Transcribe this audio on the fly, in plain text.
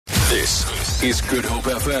This is Good Hope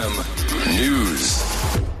FM News.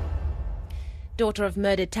 Daughter of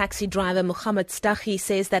murdered taxi driver Mogamat Staggie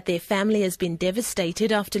says that their family has been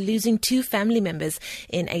devastated after losing two family members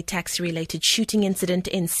in a taxi-related shooting incident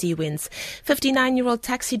in Seawinds. 59-year-old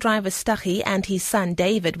taxi driver Staggie and his son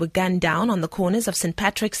David were gunned down on the corners of St.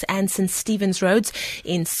 Patrick's and St. Stephen's Roads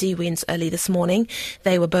in Seawinds early this morning.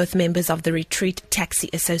 They were both members of the Retreat Taxi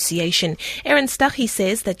Association. Erin Staggie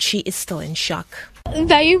says that she is still in shock.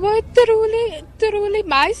 They were truly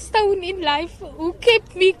my stone in life who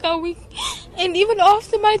kept me going. And even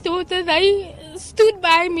after my daughter, they stood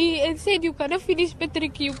by me and said, "You're gonna finish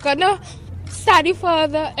matric, you're gonna study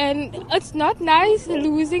further." And it's not nice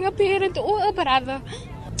losing a parent or a brother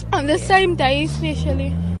on the same day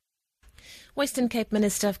especially. Western Cape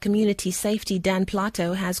Minister of Community Safety Dan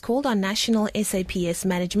Plato has called on national SAPS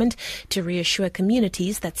management to reassure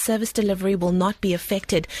communities that service delivery will not be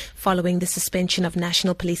affected following the suspension of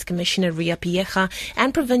National Police Commissioner Ria Piecha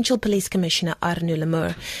and Provincial Police Commissioner Arno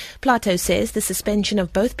Lemur. Plato says the suspension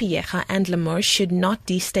of both Piecha and Lemur should not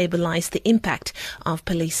destabilize the impact of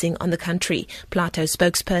policing on the country. Plato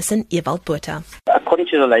spokesperson Ewald Botha. According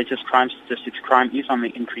to the latest crime statistics, crime is on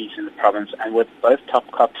the increase in the province, and with both top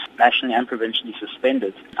cops nationally and provincially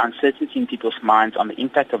suspended, uncertainty in people's minds on the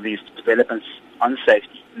impact of these developments on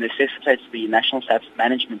safety necessitates the national SAPS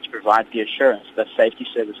management to provide the assurance that safety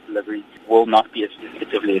service delivery will not be as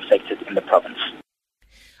negatively affected in the province.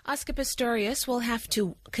 Oscar Pistorius will have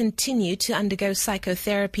to continue to undergo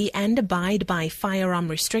psychotherapy and abide by firearm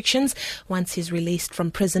restrictions once he's released from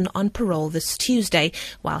prison on parole this Tuesday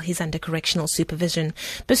while he's under correctional supervision.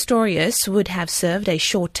 Pistorius would have served a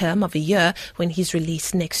short term of a year when he's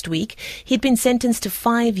released next week. He'd been sentenced to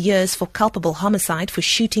 5 years for culpable homicide for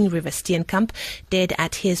shooting River Steenkamp dead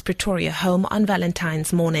at his Pretoria home on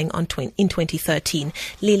Valentine's morning in 2013.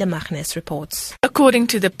 Leila Magnus reports. According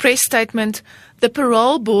to the press statement, the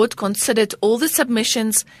parole board considered all the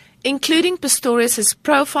submissions, including Pistorius'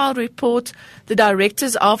 profile report, the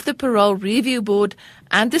directors of the parole review board,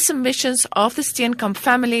 and the submissions of the Steenkamp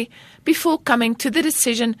family before coming to the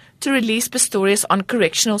decision to release Pistorius on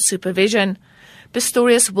correctional supervision.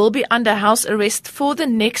 Pistorius will be under house arrest for the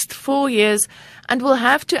next 4 years and will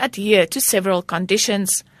have to adhere to several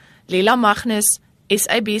conditions. Leila Magnus,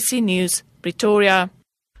 SABC News, Pretoria.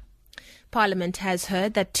 Parliament has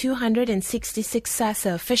heard that 266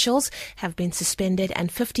 SASSA officials have been suspended and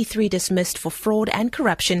 53 dismissed for fraud and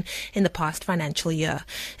corruption in the past financial year.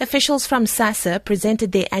 Officials from SASSA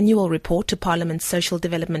presented their annual report to Parliament's Social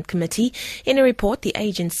Development Committee. In a report, the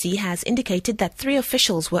agency has indicated that 3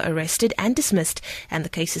 officials were arrested and dismissed, and the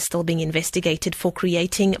case is still being investigated for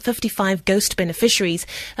creating 55 ghost beneficiaries,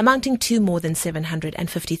 amounting to more than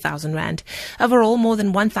 750,000 rand. Overall, more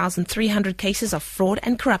than 1,300 cases of fraud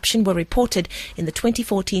and corruption were reported in the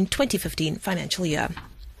 2014-2015 financial year.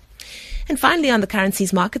 And finally, on the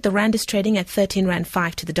currencies market, the rand is trading at 13 rand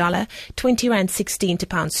 5 to the dollar, 20 rand 16 to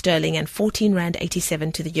pound sterling, and 14 rand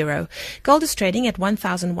 87 to the euro. Gold is trading at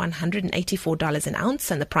 $1,184 an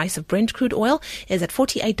ounce, and the price of Brent crude oil is at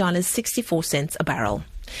 $48.64 a barrel.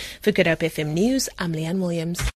 For Good Hope FM News, I'm Leanne Williams.